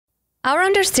Our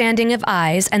understanding of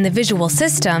eyes and the visual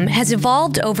system has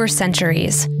evolved over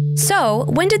centuries. So,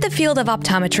 when did the field of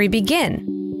optometry begin?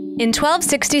 In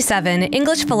 1267,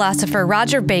 English philosopher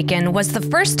Roger Bacon was the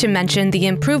first to mention the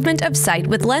improvement of sight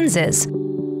with lenses.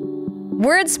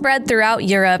 Word spread throughout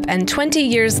Europe, and 20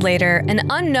 years later, an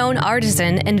unknown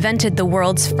artisan invented the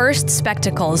world's first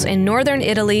spectacles in northern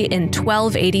Italy in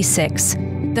 1286.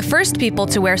 The first people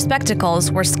to wear spectacles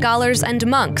were scholars and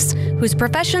monks, whose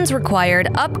professions required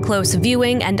up-close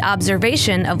viewing and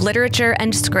observation of literature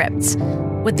and scripts.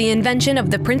 With the invention of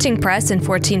the printing press in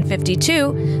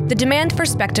 1452, the demand for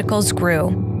spectacles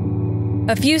grew.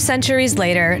 A few centuries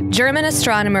later, German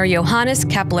astronomer Johannes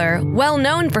Kepler, well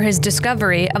known for his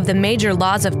discovery of the major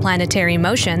laws of planetary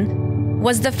motion,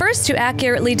 was the first to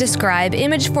accurately describe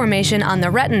image formation on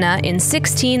the retina in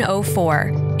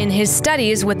 1604. In his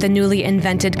studies with the newly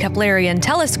invented Keplerian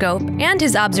telescope and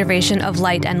his observation of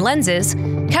light and lenses,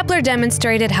 Kepler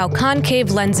demonstrated how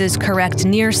concave lenses correct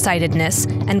nearsightedness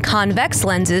and convex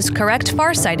lenses correct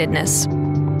farsightedness.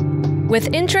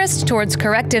 With interest towards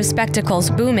corrective spectacles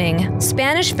booming,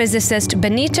 Spanish physicist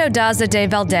Benito Daza de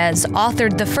Valdez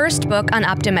authored the first book on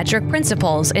optometric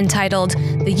principles entitled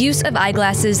The Use of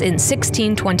Eyeglasses in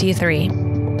 1623.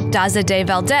 Daza de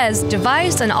Valdez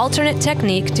devised an alternate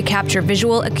technique to capture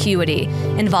visual acuity,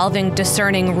 involving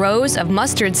discerning rows of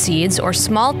mustard seeds or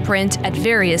small print at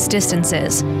various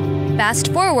distances.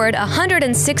 Fast forward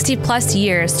 160-plus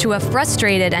years to a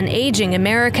frustrated and aging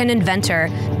American inventor,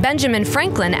 Benjamin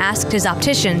Franklin asked his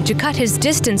optician to cut his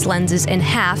distance lenses in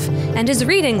half and his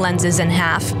reading lenses in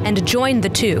half and join the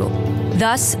two.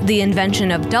 Thus, the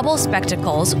invention of double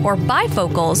spectacles, or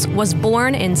bifocals, was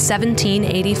born in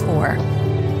 1784.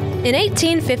 In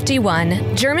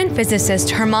 1851, German physicist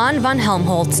Hermann von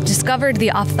Helmholtz discovered the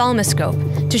ophthalmoscope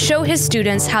to show his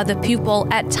students how the pupil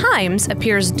at times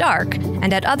appears dark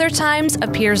and at other times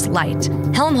appears light.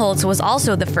 Helmholtz was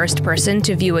also the first person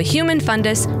to view a human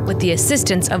fundus with the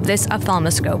assistance of this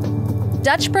ophthalmoscope.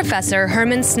 Dutch professor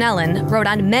Herman Snellen wrote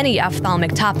on many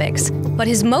ophthalmic topics, but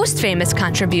his most famous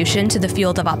contribution to the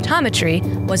field of optometry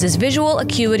was his visual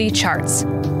acuity charts.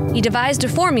 He devised a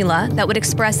formula that would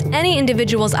express any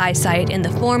individual's eyesight in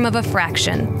the form of a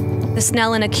fraction. The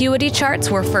Snellen acuity charts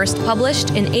were first published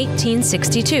in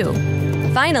 1862.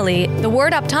 Finally, the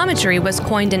word optometry was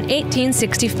coined in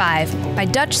 1865 by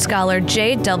Dutch scholar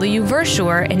J. W.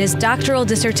 Verschuur in his doctoral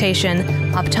dissertation,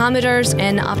 Optometers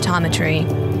in Optometry.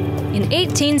 In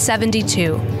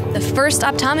 1872, the first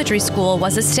optometry school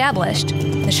was established,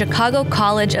 the Chicago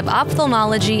College of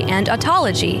Ophthalmology and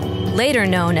Otology, later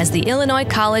known as the Illinois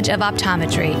College of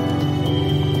Optometry.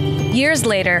 Years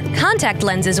later, contact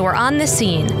lenses were on the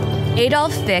scene.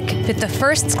 Adolf Fick fit the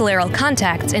first scleral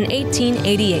contacts in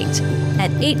 1888.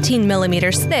 At 18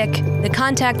 millimeters thick, the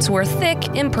contacts were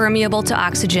thick, impermeable to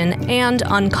oxygen, and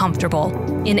uncomfortable.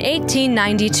 In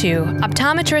 1892,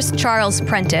 optometrist Charles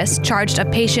Prentice charged a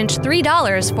patient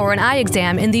 $3 for an eye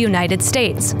exam in the United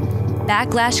States.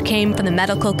 Backlash came from the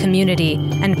medical community,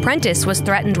 and Prentice was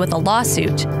threatened with a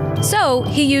lawsuit. So,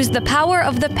 he used the power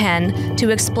of the pen to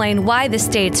explain why the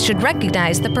states should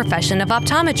recognize the profession of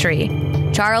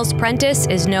optometry. Charles Prentice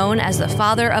is known as the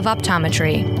father of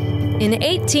optometry. In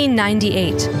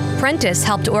 1898, Prentice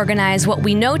helped organize what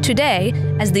we know today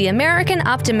as the American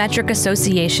Optometric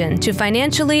Association to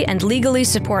financially and legally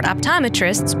support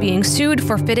optometrists being sued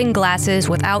for fitting glasses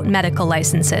without medical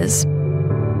licenses.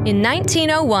 In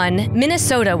 1901,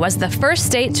 Minnesota was the first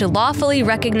state to lawfully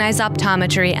recognize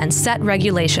optometry and set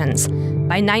regulations.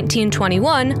 By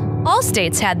 1921, all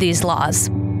states had these laws.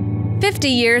 50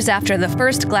 years after the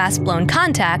first glass-blown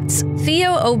contacts,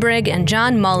 Theo Obrig and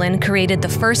John Mullen created the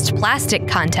first plastic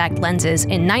contact lenses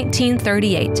in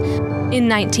 1938. In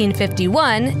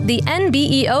 1951, the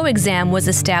NBEO exam was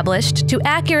established to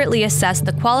accurately assess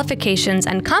the qualifications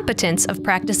and competence of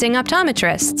practicing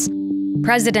optometrists.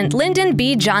 President Lyndon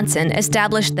B. Johnson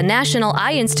established the National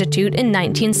Eye Institute in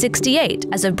 1968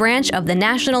 as a branch of the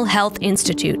National Health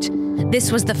Institute.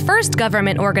 This was the first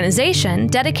government organization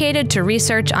dedicated to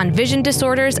research on vision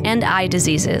disorders and eye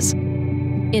diseases.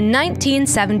 In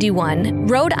 1971,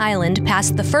 Rhode Island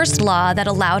passed the first law that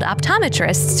allowed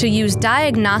optometrists to use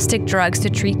diagnostic drugs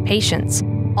to treat patients.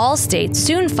 All states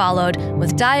soon followed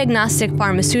with diagnostic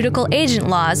pharmaceutical agent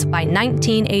laws by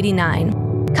 1989.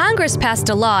 Congress passed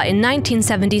a law in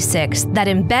 1976 that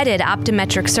embedded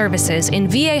optometric services in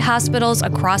VA hospitals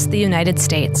across the United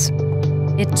States.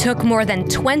 It took more than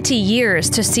 20 years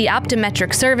to see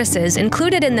optometric services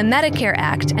included in the Medicare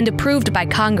Act and approved by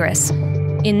Congress.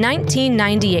 In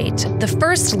 1998, the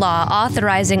first law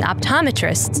authorizing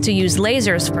optometrists to use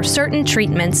lasers for certain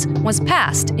treatments was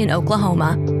passed in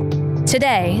Oklahoma.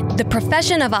 Today, the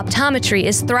profession of optometry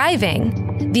is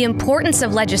thriving. The importance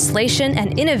of legislation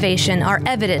and innovation are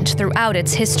evident throughout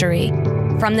its history.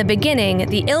 From the beginning,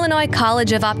 the Illinois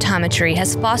College of Optometry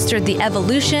has fostered the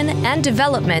evolution and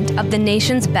development of the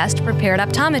nation's best prepared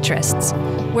optometrists.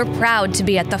 We're proud to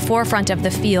be at the forefront of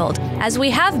the field, as we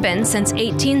have been since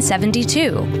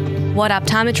 1872. What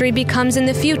optometry becomes in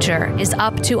the future is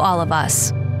up to all of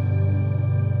us.